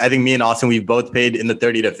that. I think me and Austin, we've both paid in the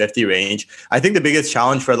 30 to 50 range. I think the biggest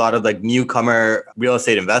challenge for a lot of like newcomer real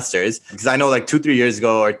estate investors, because I know like 2-3 years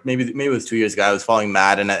ago, or maybe it was 2 years ago, I was following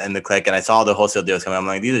Matt and the Click, and I saw the wholesale deals coming. I'm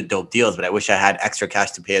like, these are dope deals, but I wish I had extra cash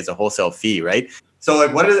to pay as a wholesale fee, right? So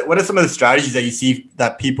like, what are some of the strategies that you see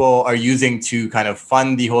that people are using to kind of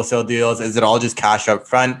fund the wholesale deals? Is it all just cash up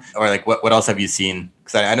front, or like what else have you seen?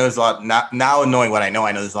 Because I know there's a lot now knowing what I know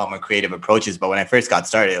there's a lot more creative approaches. But when I first got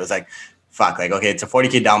started, it was like, fuck, like, okay, it's a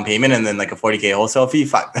 40K down payment and then like a 40K wholesale fee.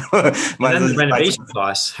 Fuck. And then the renovation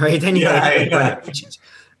costs, right? Then you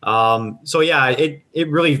so yeah, it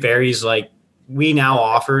really varies. Like we now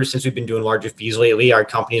offer, since we've been doing larger fees lately, our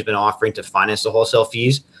company's been offering to finance the wholesale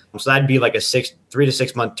fees. So that'd be like a 3 to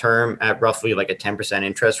 6 month term at roughly like a 10%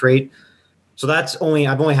 interest rate. So I've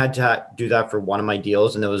only had to do that for one of my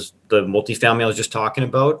deals, and it was the multifamily I was just talking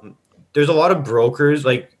about. There's a lot of brokers,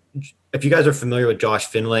 like if you guys are familiar with Josh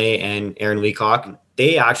Finlay and Aaron Leacock,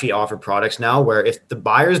 they actually offer products now where if the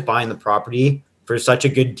buyer's buying the property for such a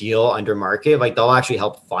good deal under market, like they'll actually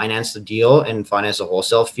help finance the deal and finance the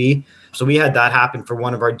wholesale fee. So we had that happen for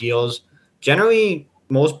one of our deals. Generally,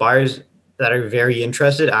 most buyers that are very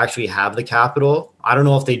interested actually have the capital. I don't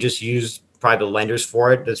know if they just use private lenders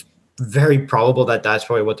for it. That's very probable that that's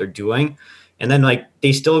probably what they're doing. And then like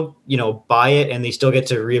they still, buy it and they still get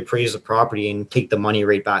to reappraise the property and take the money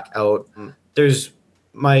right back out. There's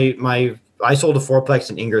I sold a fourplex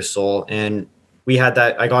in Ingersoll, and we had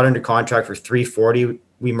that. I got under contract for 340.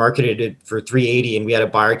 We marketed it for 380, and we had a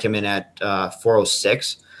buyer come in at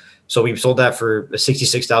 406. So we sold that for a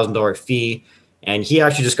 $66,000 fee. And he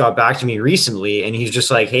actually just got back to me recently, and he's just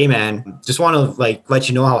like, hey man, just want to like let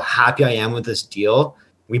you know how happy I am with this deal.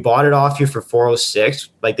 We bought it off you for 406.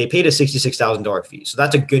 Like they paid a $66,000 fee. So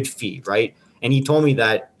that's a good fee, right? And he told me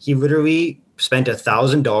that he literally spent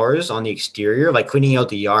 $1,000 on the exterior, like cleaning out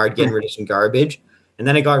the yard, getting rid of some garbage. And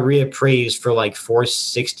then it got reappraised for like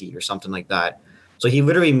 460 or something like that. So he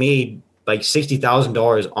literally made like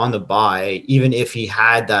 $60,000 on the buy, even if he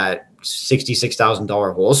had that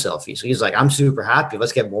 $66,000 wholesale fee. So he's like, I'm super happy.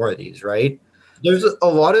 Let's get more of these, right? There's a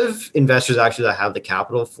lot of investors actually that have the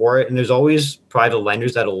capital for it, and there's always private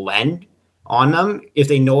lenders that'll lend on them if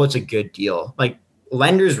they know it's a good deal. Like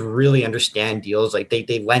lenders really understand deals, like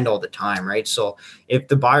they lend all the time, right? So if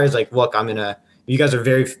the buyer's like, look, you guys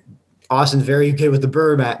are Austin's very good with the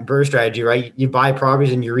BRRRR strategy, right? You buy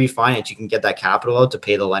properties and you refinance, you can get that capital out to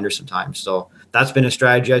pay the lender sometimes. So that's been a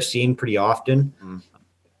strategy I've seen pretty often.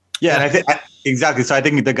 Yeah, and I think exactly. So I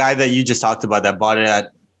think the guy that you just talked about that bought it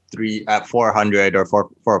at 400 or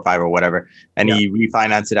 405 or whatever, and he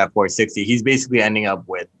refinanced it at 460. He's basically ending up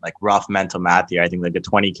with like rough mental math here. I think like a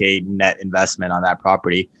 20K net investment on that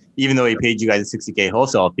property, even though he paid you guys a 60K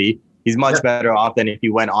wholesale fee. He's much better off than if he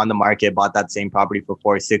went on the market, bought that same property for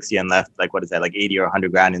 460 and left like, what is that, like 80 or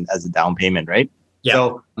 100 grand as a down payment, right? Yeah.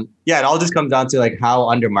 So yeah, it all just comes down to like how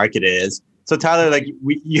under market it is. So Tyler, like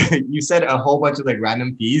you said a whole bunch of like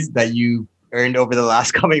random fees that you earned over the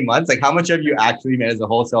last coming months. Like how much have you actually made as a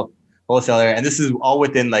wholesaler? And this is all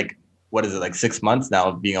within like, what is it, like 6 months now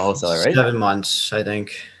of being a wholesaler, right? 7 months, I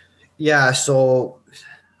think. Yeah. So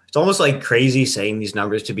it's almost like crazy saying these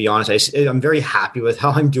numbers, to be honest. I'm very happy with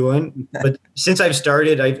how I'm doing. But since I've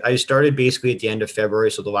started, I started basically at the end of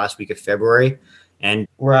February. So the last week of February, and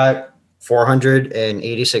we're at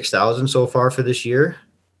 486,000 so far for this year.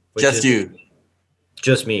 Just you?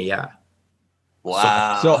 Just me, yeah.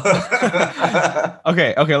 Wow. So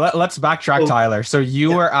okay. Let's backtrack, Tyler. So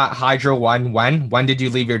you were at Hydro One when did you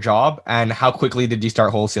leave your job, and how quickly did you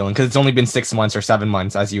start wholesaling? Because it's only been 6 months or 7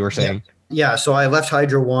 months, as you were saying. Yeah. So I left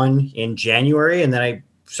Hydro One in January, and then I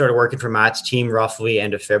started working for Matt's team roughly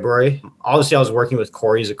end of February. Obviously, I was working with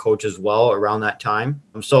Corey as a coach as well around that time.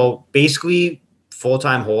 So basically,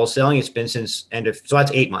 full-time wholesaling, it's been since so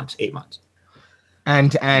that's 8 months. 8 months.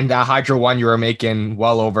 And Hydro One, you were making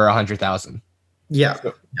well over 100,000. Yeah.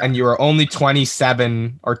 And you were only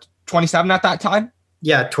 27 at that time?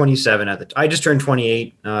 Yeah, 27 at the time. I just turned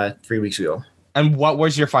 28 3 weeks ago. And what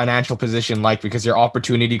was your financial position like? Because your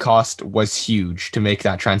opportunity cost was huge to make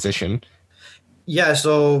that transition. Yeah,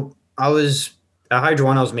 so I was at Hydro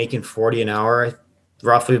One, I was making 40 an hour,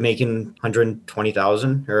 roughly making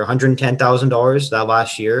 120,000 or $110,000 that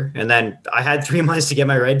last year. And then I had 3 months to get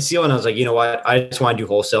my red seal, and I was like, you know what? I just want to do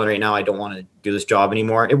wholesaling right now. I don't want to do this job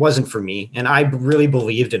anymore. It wasn't for me. And I really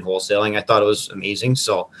believed in wholesaling. I thought it was amazing.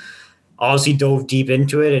 So obviously dove deep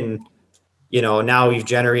into it. And, now we've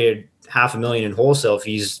generated $500,000 in wholesale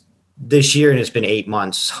fees this year, and it's been 8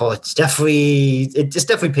 months. So it just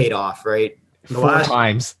definitely paid off, right? Four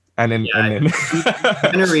times. And then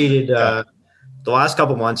generated, the last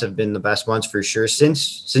couple months have been the best months for sure.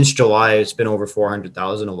 Since July, it's been over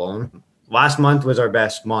 400,000 alone. Last month was our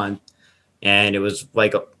best month, and it was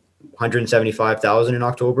like 175,000 in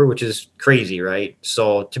October, which is crazy, right?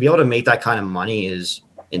 So to be able to make that kind of money is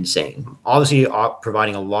insane. Obviously,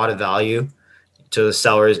 providing a lot of value to the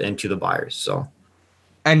sellers and to the buyers. So,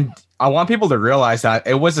 and I want people to realize that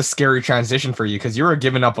it was a scary transition for you, because you were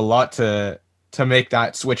giving up a lot to make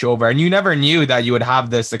that switch over, and you never knew that you would have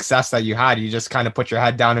the success that you had. You just kind of put your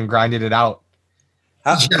head down and grinded it out.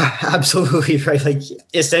 Yeah, absolutely right. Like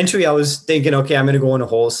essentially I was thinking, okay, I'm going to go into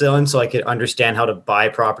wholesaling so I could understand how to buy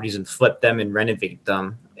properties and flip them and renovate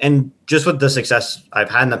them. And just with the success I've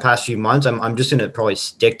had in the past few months, I'm just going to probably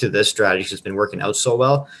stick to this strategy because it's been working out so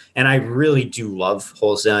well. And I really do love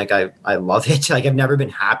wholesaling. Like I love it. Like I've never been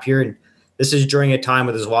happier. And this is during a time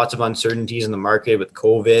where there's lots of uncertainties in the market with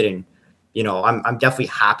COVID, and I'm definitely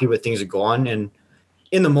happy with things are going. And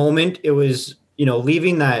in the moment, it was,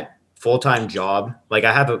 leaving that full-time job. Like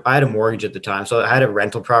I had a mortgage at the time. So I had a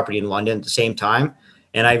rental property in London at the same time.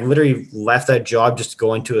 And I literally left that job just to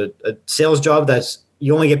go into a sales job that's,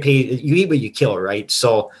 you only get paid, you eat what you kill, right?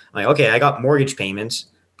 So I'm like, okay, I got mortgage payments,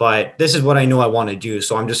 but this is what I know I want to do.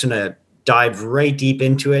 So I'm just going to dive right deep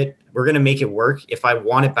into it. We're going to make it work. If I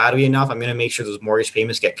want it badly enough, I'm going to make sure those mortgage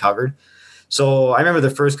payments get covered. So I remember the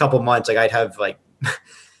first couple of months, like I'd have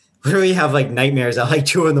literally have nightmares at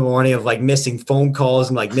 2 a.m. of missing phone calls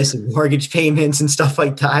and missing mortgage payments and stuff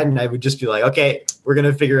like that. And I would just be like, okay, we're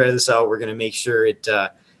going to figure this out. We're going to make sure it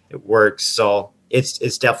works. So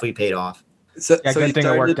it's definitely paid off. So good thing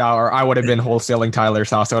it worked out, or I would have been wholesaling Tyler's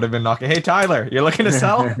house. I would have been knocking, hey, Tyler, you're looking to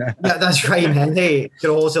sell? Yeah, that's right, man. Hey, could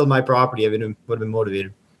have wholesaled my property. I would have been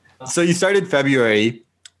motivated. So you started February,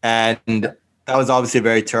 and that was obviously a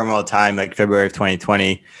very turmoil time, like February of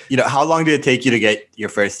 2020. How long did it take you to get your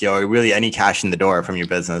first deal, or really any cash in the door from your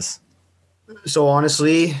business? So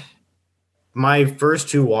honestly, my first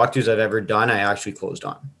 2 walkthroughs I've ever done, I actually closed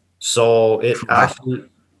on. So it actually,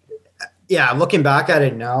 looking back at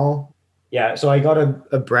it now, so I got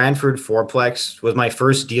a Brantford fourplex was my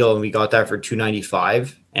first deal, and we got that for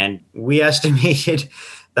 $295, and we estimated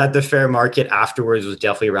that the fair market afterwards was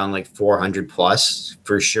definitely around like 400 plus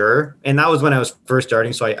for sure. And that was when I was first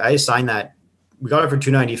starting. So I assigned that. We got it for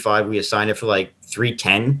 295. We assigned it for like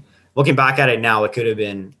 310. Looking back at it now, it could have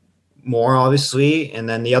been more, obviously. And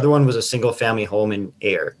then the other one was a single family home in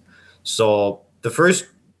Ayr. So the first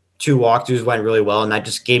two walkthroughs went really well, and that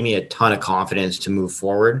just gave me a ton of confidence to move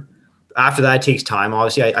forward. After that, it takes time.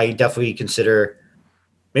 Obviously, I definitely consider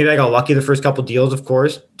maybe I got lucky the first couple deals, of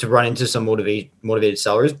course, to run into some motivated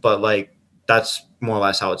sellers, but like that's more or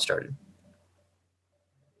less how it started.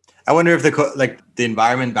 I wonder if the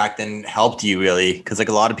environment back then helped you really, because like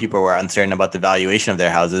a lot of people were uncertain about the valuation of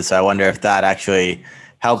their houses. So I wonder if that actually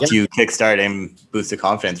helped you kickstart and boost the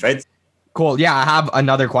confidence, right? Cool. Yeah, I have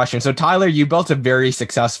another question. So Tyler, you built a very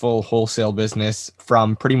successful wholesale business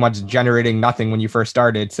from pretty much generating nothing when you first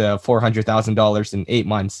started to $400,000 in 8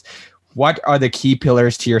 months. What are the key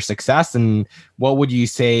pillars to your success, and what would you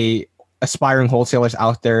say aspiring wholesalers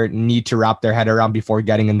out there need to wrap their head around before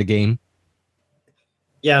getting in the game?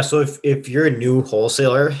 Yeah. So if you're a new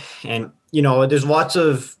wholesaler, and there's a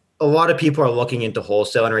lot of people are looking into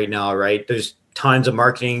wholesaling right now, right? There's tons of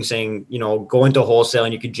marketing saying, go into wholesale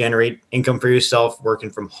and you could generate income for yourself working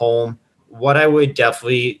from home. What I would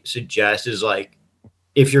definitely suggest is like,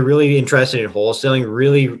 if you're really interested in wholesaling,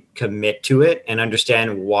 really commit to it and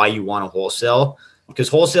understand why you want to wholesale, because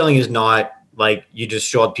wholesaling is not like you just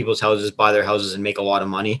show up people's houses, buy their houses and make a lot of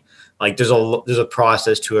money. Like there's a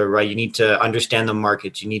process to it, right? You need to understand the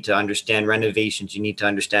markets. You need to understand renovations. You need to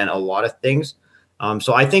understand a lot of things.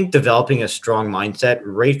 So I think developing a strong mindset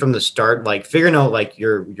right from the start, like figuring out like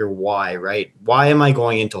your why, right? Why am I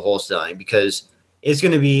going into wholesaling? Because there's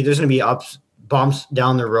going to be bumps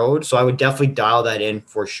down the road. So I would definitely dial that in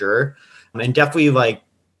for sure. And definitely like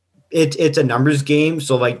it's a numbers game.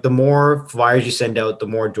 So like the more flyers you send out, the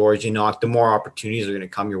more doors you knock, the more opportunities are going to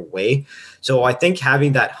come your way. So I think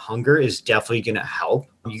having that hunger is definitely going to help.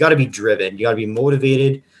 You got to be driven. You got to be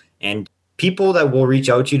motivated, and people that will reach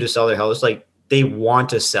out to you to sell their house, like they want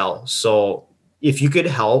to sell. So if you could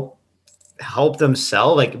help them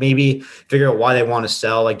sell, like maybe figure out why they want to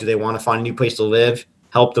sell. Like, do they want to find a new place to live?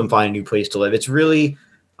 Help them find a new place to live. It's really,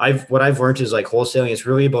 what I've learned is like wholesaling is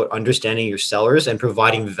really about understanding your sellers and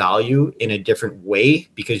providing value in a different way,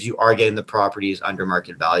 because you are getting the properties under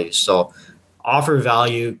market value. So offer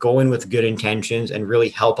value, go in with good intentions, and really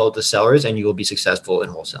help out the sellers, and you will be successful in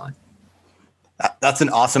wholesaling. That's an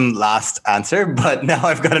awesome last answer, but now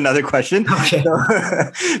I've got another question. Okay.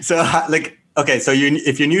 So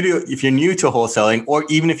if you're new to wholesaling, or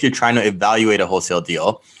even if you're trying to evaluate a wholesale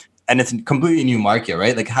deal, and it's a completely new market,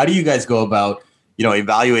 right? Like, how do you guys go about,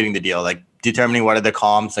 evaluating the deal, like determining what are the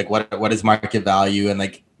comps, like what is market value, and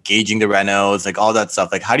like gauging the renos, like all that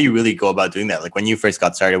stuff? Like, how do you really go about doing that? Like when you first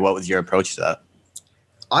got started, what was your approach to that?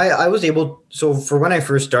 I was able, so for when I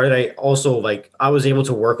first started, I was able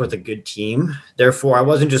to work with a good team. Therefore, I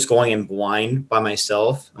wasn't just going in blind by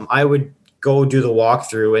myself. I would go do the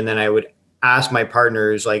walkthrough, and then I would ask my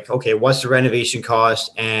partners like, okay, what's the renovation cost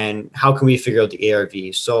and how can we figure out the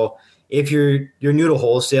ARV? So if you're new to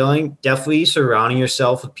wholesaling, definitely surrounding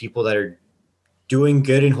yourself with people that are doing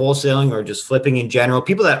good in wholesaling or just flipping in general,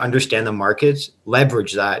 people that understand the markets,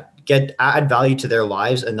 leverage that, add value to their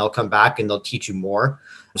lives, and they'll come back and they'll teach you more.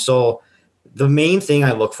 So the main thing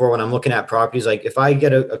I look for when I'm looking at properties, like if I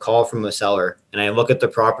get a call from a seller and I look at the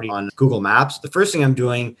property on Google Maps, the first thing I'm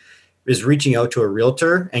doing is reaching out to a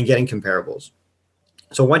realtor and getting comparables.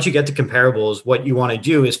 So once you get the comparables, what you want to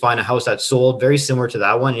do is find a house that's sold very similar to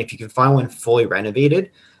that one. If you can find one fully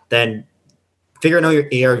renovated, then figuring out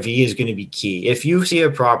your ARV is going to be key. If you see a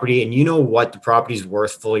property and you know what the property is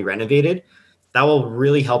worth fully renovated, that will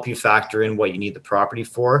really help you factor in what you need the property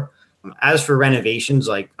for. As for renovations,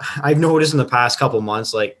 like I've noticed in the past couple of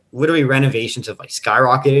months, like literally renovations have like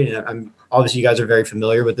skyrocketed. And I'm obviously you guys are very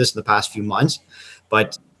familiar with this in the past few months,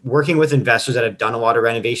 but working with investors that have done a lot of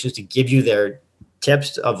renovations to give you their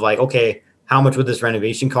tips of like, okay, how much would this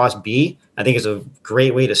renovation cost be? I think is a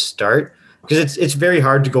great way to start, because it's very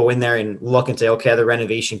hard to go in there and look and say, okay, the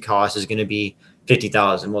renovation cost is going to be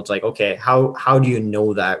 $50,000. Well, it's like, okay, how do you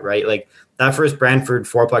know that, right? Like that first Brantford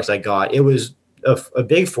fourplex I got, it was a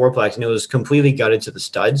big fourplex and it was completely gutted to the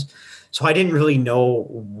studs. So I didn't really know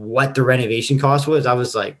what the renovation cost was. I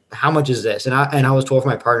was like, how much is this? And I was told from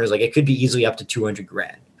my partners, like it could be easily up to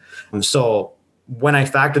 $200,000. So when I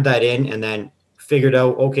factored that in and then figured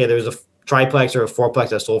out, okay, there's a triplex or a fourplex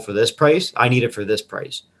that sold for this price, I need it for this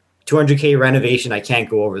price. $200,000 renovation, I can't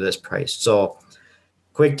go over this price. So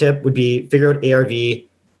quick tip would be figure out ARV,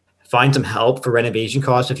 find some help for renovation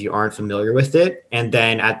costs if you aren't familiar with it. And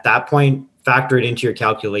then at that point, factor it into your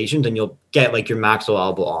calculations and you'll get like your max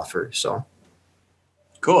allowable offer. So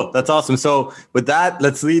Cool. That's awesome. So with that,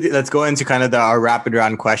 let's go into kind of our rapid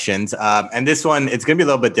round questions. And this one, it's going to be a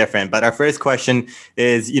little bit different, but our first question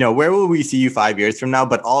is, where will we see you 5 years from now?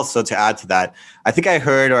 But also to add to that, I think I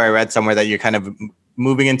heard or I read somewhere that you're kind of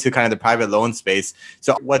moving into kind of the private loan space.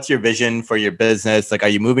 So what's your vision for your business? Like, are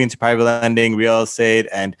you moving into private lending, real estate?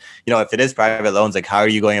 And, if it is private loans, like how are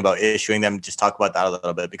you going about issuing them? Just talk about that a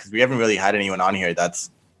little bit, because we haven't really had anyone on here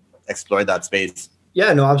that's explored that space.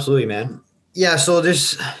 Yeah, no, absolutely, man. Yeah, so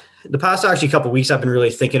the past actually couple of weeks, I've been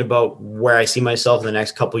really thinking about where I see myself in the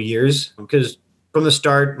next couple of years, because from the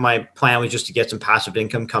start, my plan was just to get some passive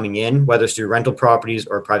income coming in, whether it's through rental properties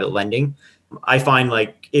or private lending. I find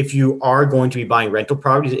like if you are going to be buying rental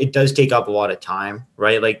properties, it does take up a lot of time,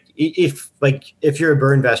 right? Like if you're a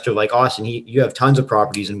Burr investor like Austin, you have tons of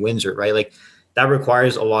properties in Windsor, right? Like that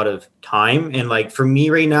requires a lot of time. And like for me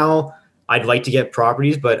right now, I'd like to get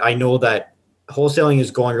properties, but I know that wholesaling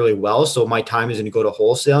is going really well. So my time is going to go to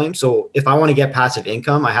wholesaling. So if I want to get passive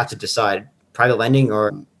income, I have to decide private lending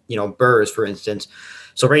or, Burrs, for instance.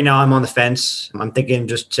 So right now I'm on the fence. I'm thinking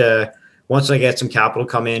just to, once I get some capital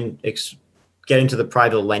come in, get into the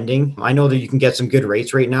private lending. I know that you can get some good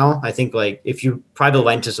rates right now. I think like if you private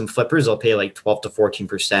lend to some flippers, they'll pay like 12 to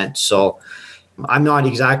 14%. So I'm not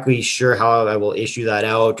exactly sure how I will issue that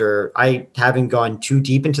out, or I haven't gone too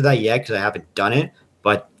deep into that yet because I haven't done it.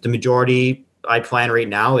 But the majority I plan right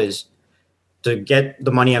now is to get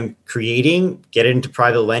the money I'm creating, get it into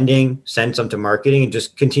private lending, send some to marketing, and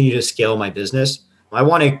just continue to scale my business. I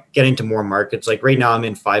want to get into more markets. Like right now I'm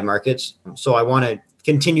in 5 markets. So I want to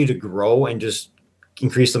continue to grow and just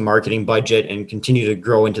increase the marketing budget and continue to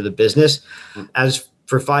grow into the business. As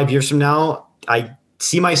for 5 years from now, I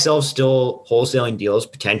see myself still wholesaling deals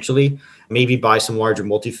potentially, maybe buy some larger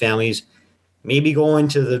multifamilies, maybe go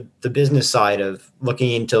into the business side of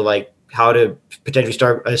looking into like how to potentially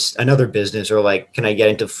start another business, or like, can I get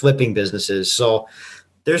into flipping businesses? So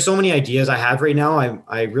there's so many ideas I have right now.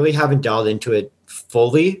 I really haven't delved into it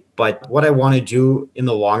fully, but what I want to do in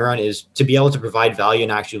the long run is to be able to provide value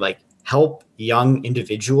and actually like help young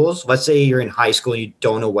individuals. Let's say you're in high school and you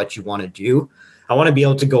don't know what you want to do. I want to be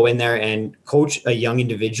able to go in there and coach a young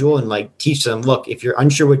individual and like teach them, look, if you're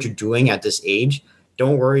unsure what you're doing at this age,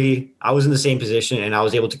 don't worry. I was in the same position and I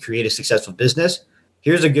was able to create a successful business.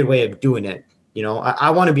 Here's a good way of doing it. I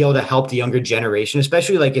want to be able to help the younger generation,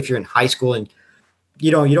 especially like if you're in high school and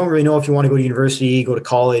you don't really know if you want to go to university, go to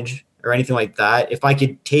college or anything like that. If I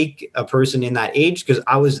could take a person in that age, because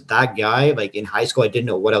I was that guy, like in high school, I didn't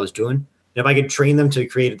know what I was doing. And if I could train them to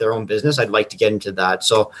create their own business, I'd like to get into that.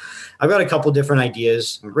 So I've got a couple different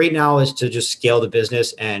ideas. Right now is to just scale the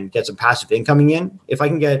business and get some passive income coming in. If I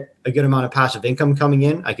can get a good amount of passive income coming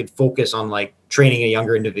in, I could focus on like training a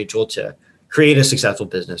younger individual to create a successful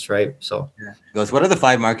business, right? So, what are the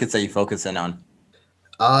 5 markets that you focus in on?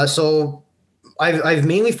 So I've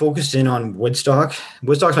mainly focused in on Woodstock.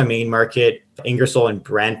 Woodstock's my main market, Ingersoll and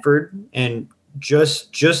Brantford, and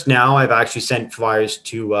just now I've actually sent flyers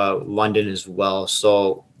to London as well.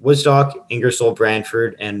 So Woodstock, Ingersoll,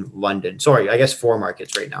 Brantford, and London. Sorry, I guess 4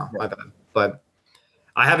 markets right now. Yeah. But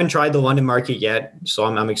I haven't tried the London market yet, so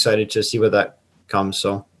I'm excited to see where that comes.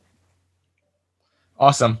 So.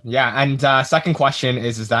 Awesome. Yeah. And second question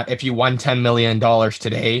is that if you won $10 million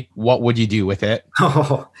today, what would you do with it?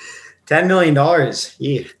 Oh, $10 million.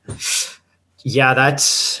 Yeah,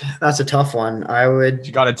 that's a tough one.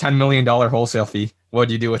 You got a $10 million wholesale fee. What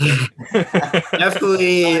do you do with it?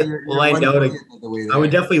 Definitely lend out. I would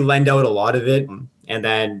definitely lend out a lot of it. And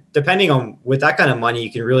then depending on with that kind of money,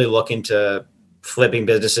 you can really look into flipping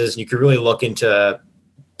businesses. You could really look into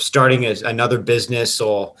starting another business.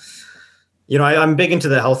 So, I'm big into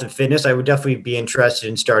the health and fitness. I would definitely be interested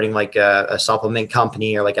in starting like a supplement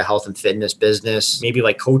company or like a health and fitness business, maybe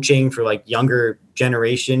like coaching for like younger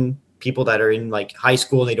generation people that are in like high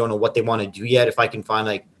school and they don't know what they want to do yet. If I can find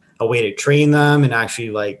like a way to train them and actually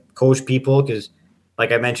like coach people, because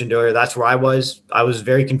like I mentioned earlier, that's where I was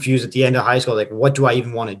very confused at the end of high school. Like, what do I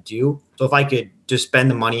even want to do? So if I could just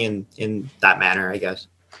spend the money in that manner, I guess.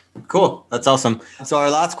 Cool. That's awesome. So our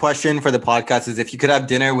last question for the podcast is, if you could have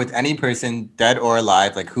dinner with any person, dead or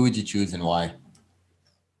alive, like who would you choose and why?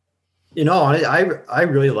 I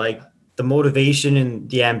really like the motivation and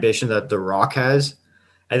the ambition that The Rock has.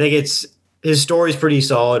 I think his story is pretty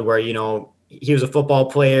solid where, he was a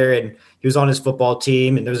football player and he was on his football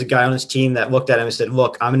team, and there was a guy on his team that looked at him and said,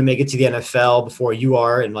 look, I'm going to make it to the NFL before you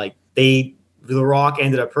are. And like The Rock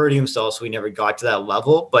ended up hurting himself, so he never got to that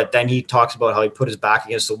level. But then he talks about how he put his back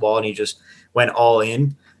against the wall and he just went all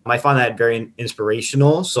in. I find that very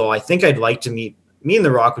inspirational. So I think I'd like to me and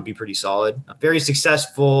The Rock would be pretty solid. Very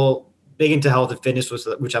successful, big into health and fitness,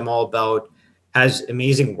 which I'm all about. has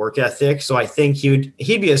amazing work ethic. So I think he'd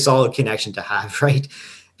be a solid connection to have, right?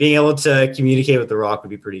 Being able to communicate with The Rock would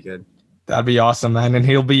be pretty good. That'd be awesome, man. And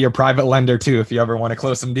he'll be your private lender too if you ever want to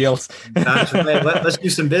close some deals. That's right. Let's do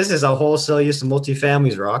some business. I'll wholesale you some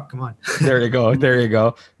multifamilies, Rock. Come on. There you go. There you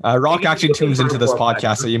go. Rock actually tunes into this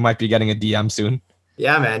podcast, so you might be getting a DM soon.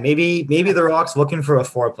 Yeah, man. Maybe The Rock's looking for a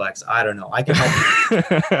fourplex. I don't know. I can help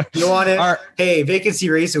you. You want it? Hey, vacancy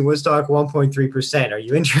rates in Woodstock 1.3%. Are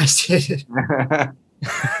you interested?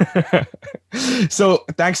 So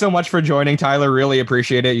thanks so much for joining, Tyler. Really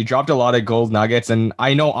appreciate it. You dropped a lot of gold nuggets, and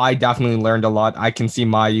I know I definitely learned a lot. I can see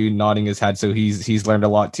Mayu nodding his head, so he's learned a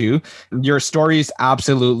lot too. Your story is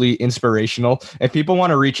absolutely inspirational. If people want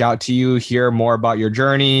to reach out to you, hear more about your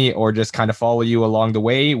journey, or just kind of follow you along the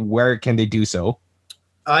way, where can they do so?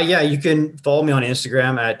 Yeah, you can follow me on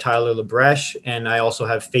Instagram at Tyler Labreche, and I also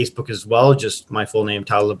have Facebook as well, just my full name,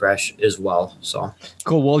 Tyler Labreche, as well. So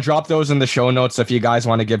cool. We'll drop those in the show notes. If you guys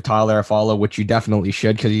want to give Tyler a follow, which you definitely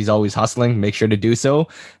should, because he's always hustling, make sure to do so.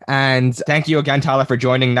 And thank you again, Tyler, for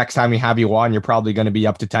joining. Next time we have you on, you're probably going to be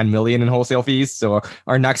up to 10 million in wholesale fees. So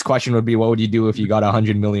our next question would be, what would you do if you got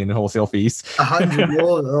 100 million in wholesale fees? 100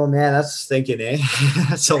 million? Oh man, that's thinking, eh?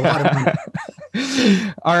 That's a lot of money.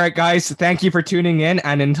 All right, guys. Thank you for tuning in.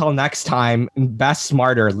 And until next time, invest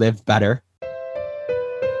smarter, live better.